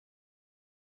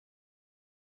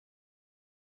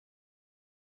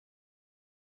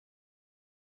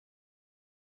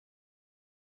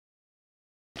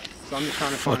So I'm just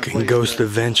trying to find fucking ghost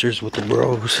adventures with the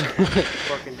bros.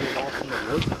 Fucking do awesome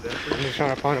woods adventures. I'm just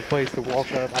trying to find a place to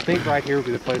walk up. I think right here would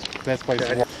be the best place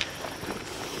to walk.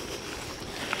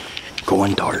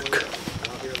 Going dark.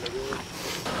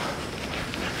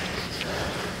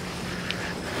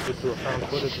 To a found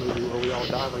footage movie where we all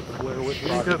died like the Blair Witch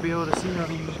Project. You're gonna be able to see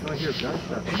nothing, you're just gonna hear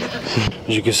gunshots.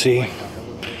 As you can see,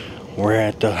 we're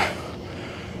at the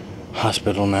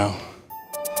hospital now.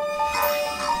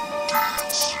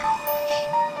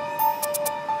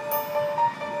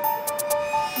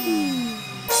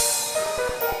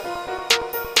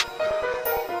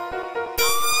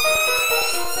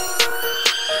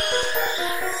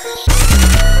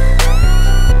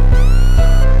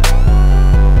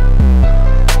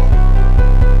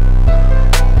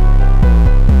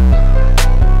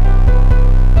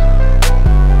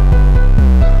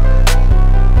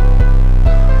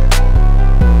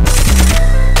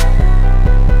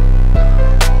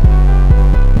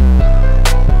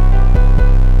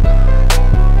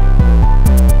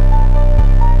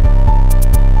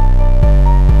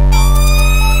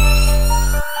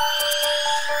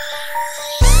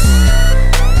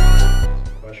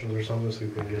 Or something so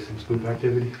we can get some scoop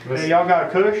activity. Hey, y'all got a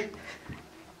kush?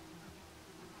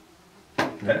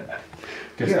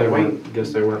 Guess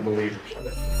they weren't believers.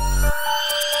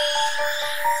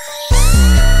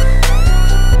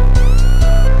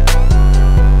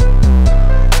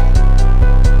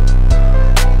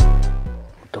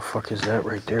 What the fuck is that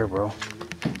right there, bro?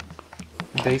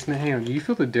 Basement, hang on. Do you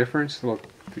feel the difference? Look,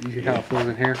 you see how it feels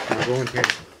in here? I'll go in here.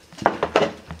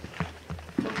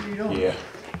 What are you doing? Yeah,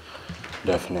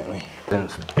 definitely. Then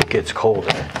it gets colder.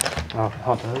 Oh,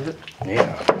 how does it?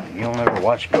 Yeah, you don't ever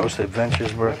watch Ghost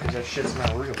Adventures, bro? Because that shit's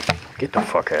not real. Get the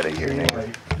fuck out of here,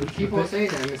 nigga. We keep on saying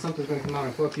that, and then something's gonna come out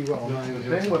and fuck you up.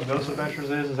 The thing with Ghost Adventures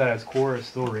is that its core is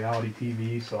still reality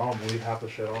TV, so I don't believe half the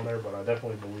shit on there, but I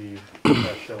definitely believe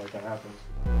that shit like that happens.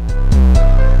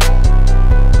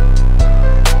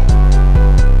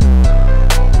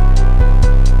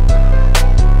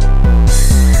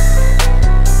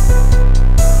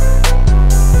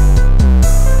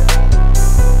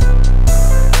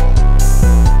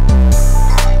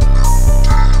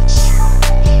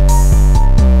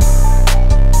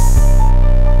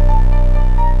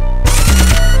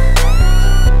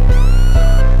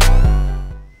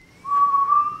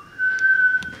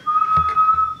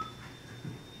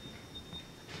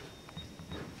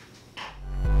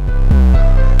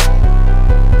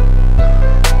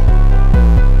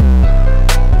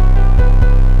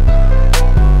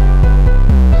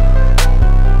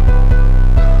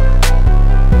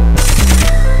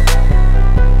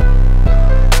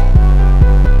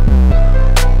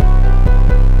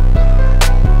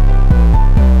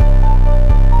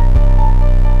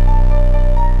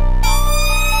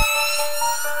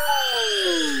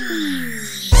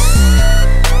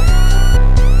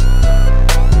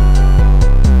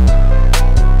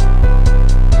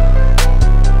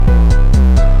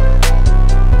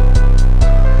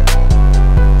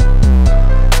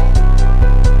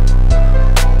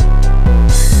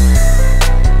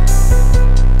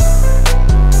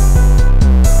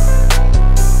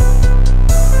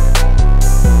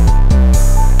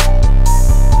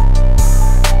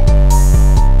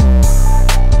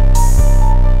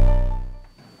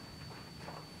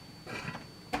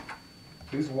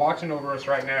 Who's watching over us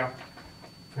right now?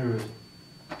 Who is?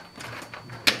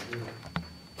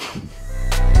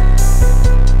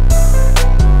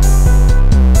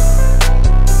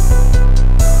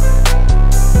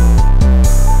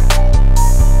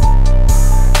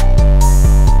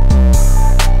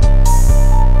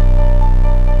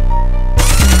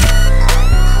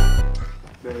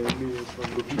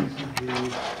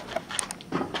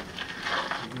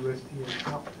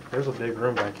 There's a big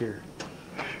room back here.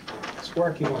 I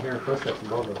swear I keep on hearing footsteps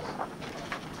above us.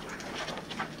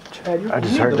 Chad, I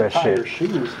just heard that shit.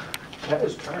 Shoes. Chad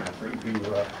is trying to freak you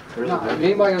up.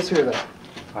 Anybody else hear that?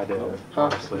 I did. Huh?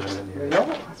 Honestly, I didn't hear it.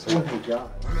 Y'all? I swear to God.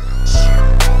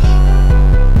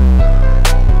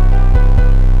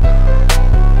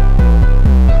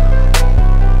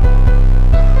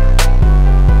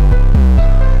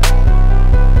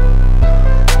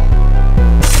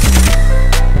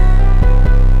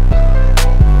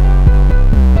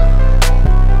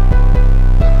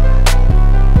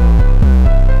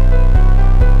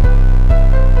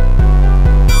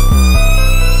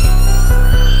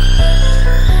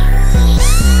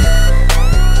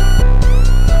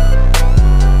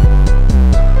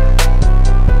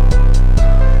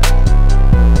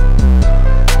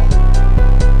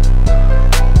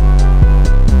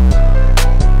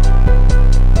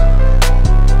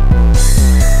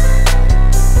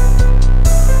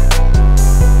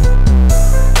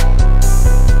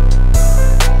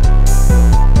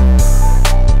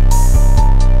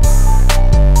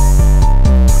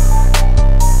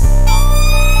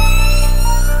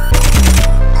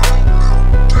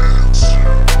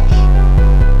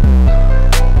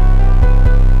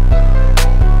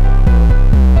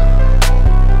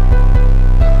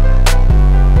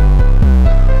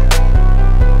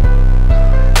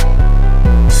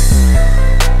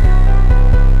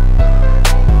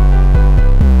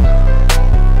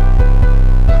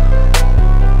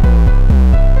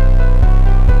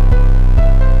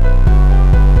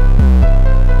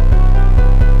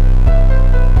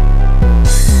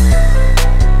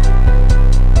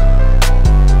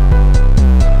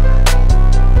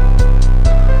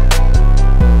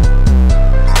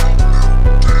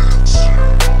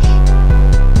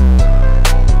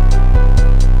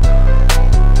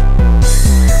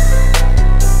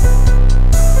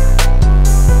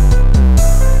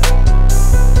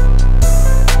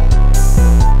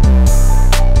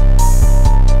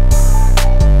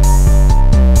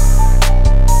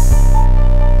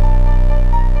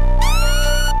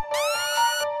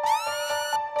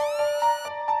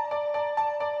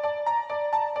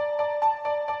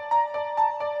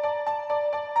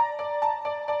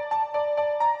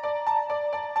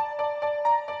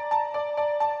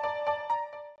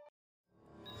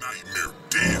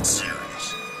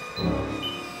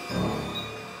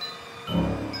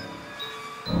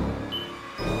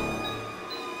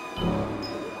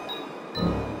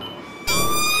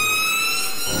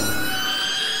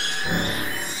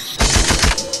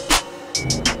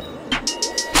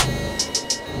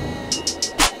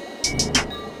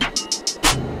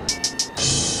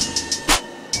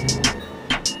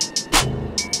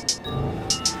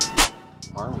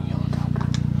 Army helicopter.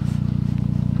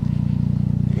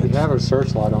 You have a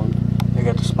searchlight on. They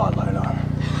got the spotlight on.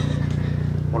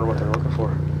 Wonder what they're looking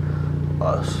for.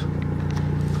 Us.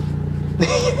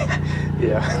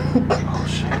 Yeah. Oh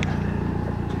shit.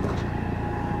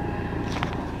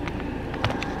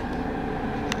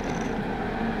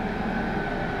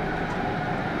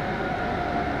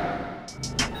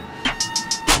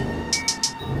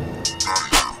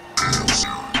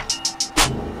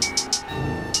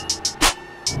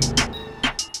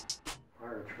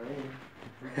 Fire train.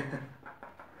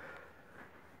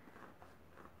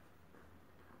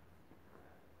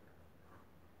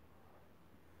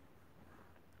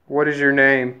 What is your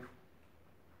name?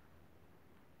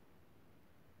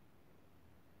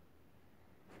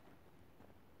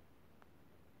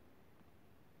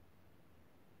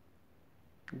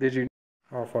 Did you?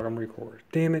 Oh fuck, I'm recording.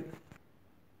 Damn it.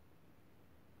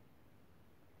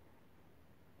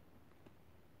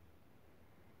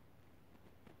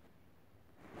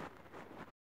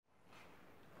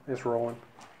 It's rolling.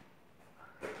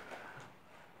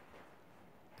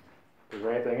 Is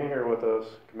there anything in here with us?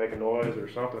 Can make a noise or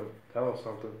something. Tell us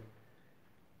something.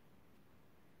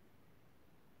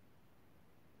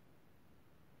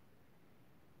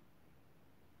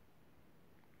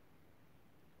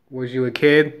 Was you a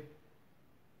kid?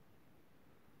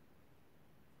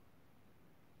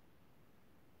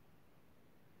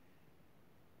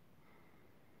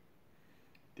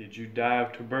 Did you die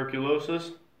of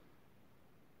tuberculosis?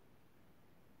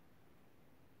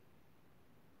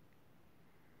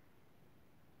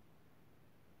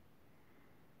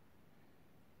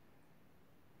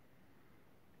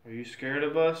 Are you scared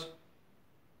of us?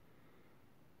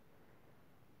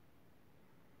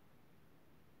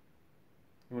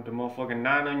 You want the motherfucking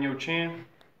 9 on your chin?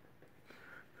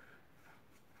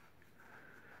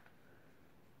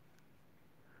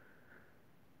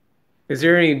 Is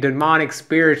there any demonic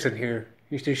spirits in here?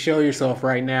 You should show yourself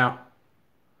right now.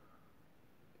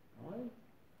 What?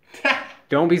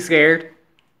 Don't be scared.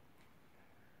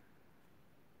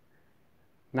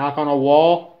 Knock on a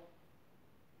wall.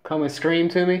 Come and scream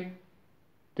to me.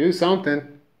 Do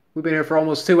something. We've been here for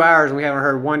almost 2 hours and we haven't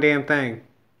heard one damn thing.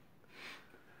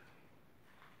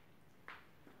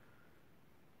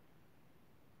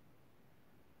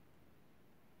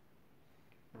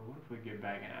 What if we get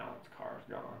back and Alan's car's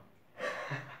gone?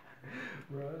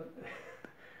 Right.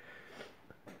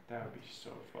 That would be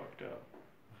so fucked up.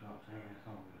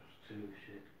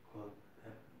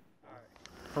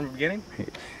 From the beginning?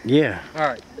 Yeah.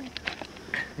 Alright.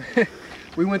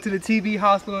 We went to the TB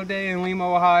hospital today in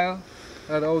Lima, Ohio.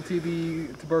 The old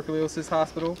TB tuberculosis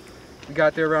hospital. We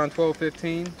got there around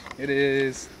 12:15. It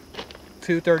is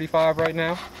 2:35 right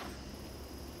now.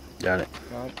 Got it.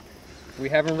 We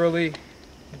haven't really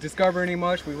discovered any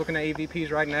much. We're looking at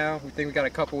EVPs right now. We think we got a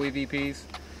couple EVPs.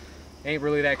 Ain't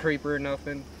really that creepy or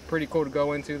nothing. Pretty cool to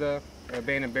go into the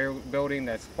abandoned building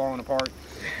that's falling apart.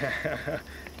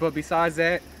 But besides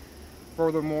that,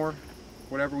 furthermore,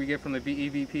 whatever we get from the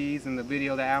EVPs and the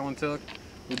video that Alan took,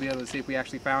 we'll be able to see if we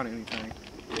actually found anything.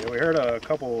 Yeah, we heard a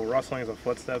couple rustlings of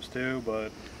footsteps too,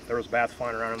 but there was bats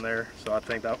flying around in there, so I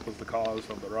think that was the cause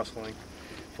of the rustling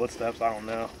footsteps. I don't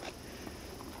know.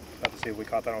 Have to see if we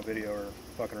caught that on video or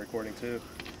fucking recording too.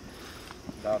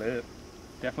 About it.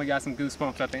 Definitely got some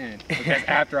goosebumps at the end. But that's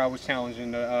after I was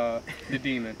challenging the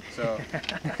demon. So.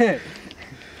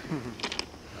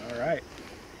 All right.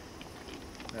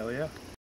 Hell yeah.